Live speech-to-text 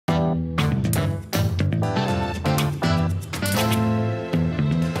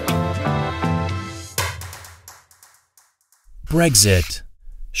Brexit,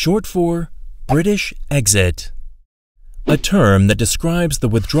 short for British exit, a term that describes the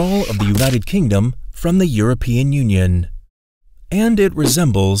withdrawal of the United Kingdom from the European Union. And it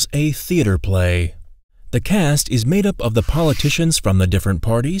resembles a theater play. The cast is made up of the politicians from the different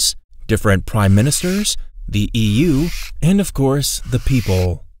parties, different prime ministers, the EU, and of course, the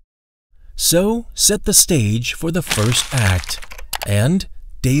people. So, set the stage for the first act, and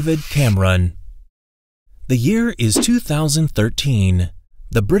David Cameron. The year is 2013.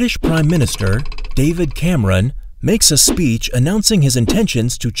 The British Prime Minister, David Cameron, makes a speech announcing his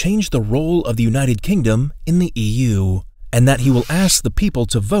intentions to change the role of the United Kingdom in the EU, and that he will ask the people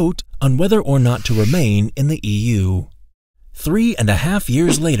to vote on whether or not to remain in the EU. 3.5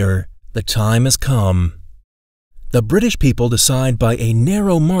 years later, the time has come. The British people decide by a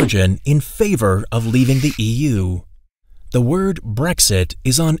narrow margin in favor of leaving the EU. The word Brexit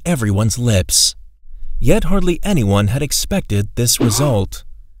is on everyone's lips. Yet hardly anyone had expected this result.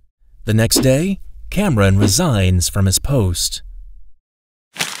 The next day, Cameron resigns from his post.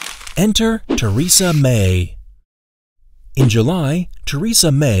 Enter Theresa May. In July,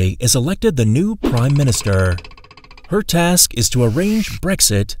 Theresa May is elected the new Prime Minister. Her task is to arrange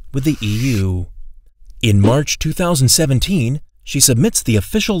Brexit with the EU. In March 2017, she submits the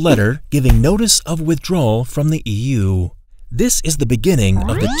official letter giving notice of withdrawal from the EU. This is the beginning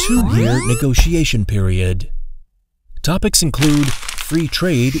of the 2-year negotiation period. Topics include free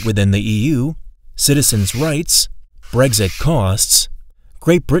trade within the EU, citizens' rights, Brexit costs,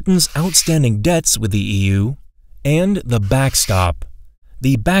 Great Britain's outstanding debts with the EU, and the backstop.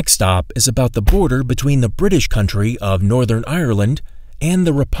 The backstop is about the border between the British country of Northern Ireland and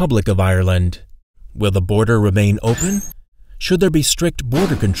the Republic of Ireland. Will the border remain open? Should there be strict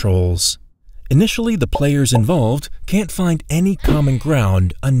border controls? Initially, the players involved can't find any common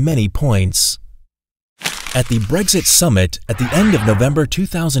ground on many points. At the Brexit summit at the end of November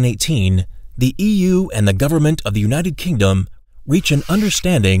 2018, the EU and the government of the United Kingdom reach an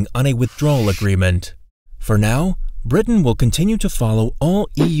understanding on a withdrawal agreement. For now, Britain will continue to follow all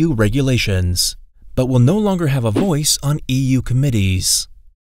EU regulations, but will no longer have a voice on EU committees.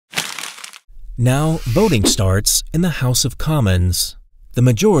 Now, voting starts in the House of Commons. The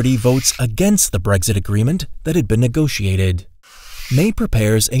majority votes against the Brexit agreement that had been negotiated. May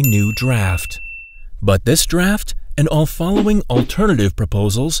prepares a new draft. But this draft and all following alternative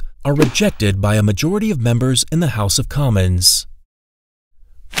proposals are rejected by a majority of members in the House of Commons.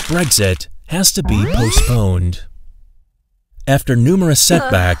 Brexit has to be postponed. After numerous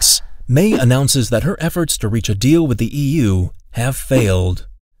setbacks, May announces that her efforts to reach a deal with the EU have failed.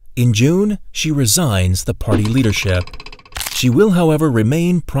 In June, she resigns the party leadership. She will, however,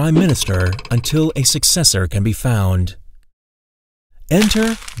 remain Prime Minister until a successor can be found.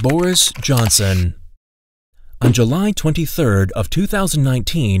 Enter Boris Johnson. On July 23rd of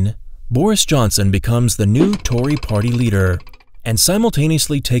 2019, Boris Johnson becomes the new Tory party leader and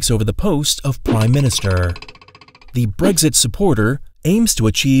simultaneously takes over the post of Prime Minister. The Brexit supporter aims to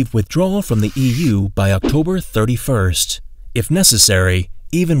achieve withdrawal from the EU by October 31st, if necessary,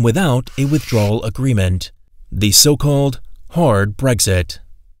 even without a withdrawal agreement, the so-called hard Brexit.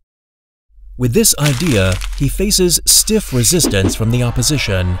 With this idea, he faces stiff resistance from the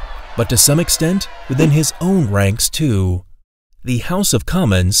opposition, but to some extent within his own ranks too. The House of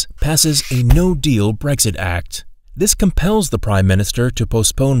Commons passes a no-deal Brexit Act. This compels the Prime Minister to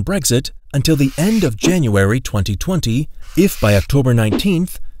postpone Brexit until the end of January 2020 if by October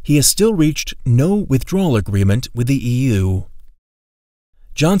 19th he has still reached no withdrawal agreement with the EU.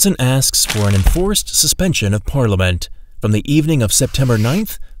 Johnson asks for an enforced suspension of Parliament from the evening of September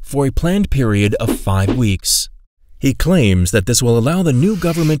 9th for a planned period of 5 weeks. He claims that this will allow the new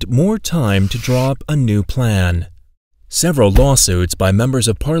government more time to draw up a new plan. Several lawsuits by members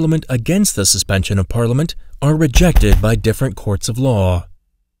of Parliament against the suspension of Parliament are rejected by different courts of law.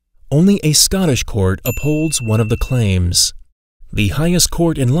 Only a Scottish court upholds one of the claims. The highest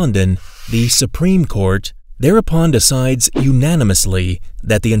court in London, the Supreme Court, thereupon decides unanimously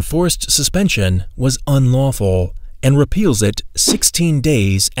that the enforced suspension was unlawful and repeals it 16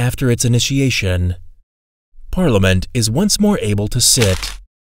 days after its initiation. Parliament is once more able to sit.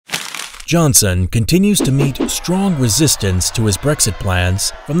 Johnson continues to meet strong resistance to his Brexit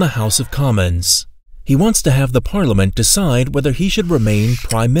plans from the House of Commons. He wants to have the Parliament decide whether he should remain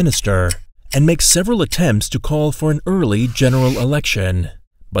Prime Minister and makes several attempts to call for an early general election,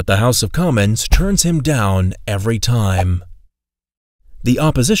 but the House of Commons turns him down every time. The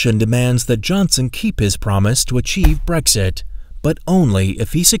opposition demands that Johnson keep his promise to achieve Brexit, but only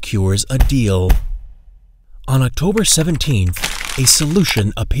if he secures a deal. On October 17th, a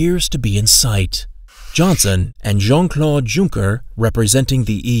solution appears to be in sight. Johnson and Jean-Claude Juncker, representing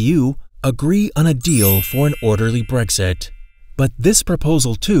the EU, agree on a deal for an orderly Brexit. But this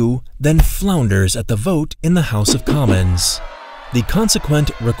proposal too then flounders at the vote in the House of Commons. The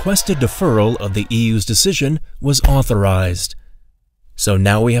consequent requested deferral of the EU's decision was authorized. So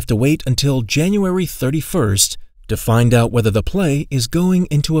now we have to wait until January 31st to find out whether the play is going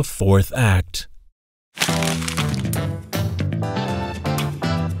into a fourth act.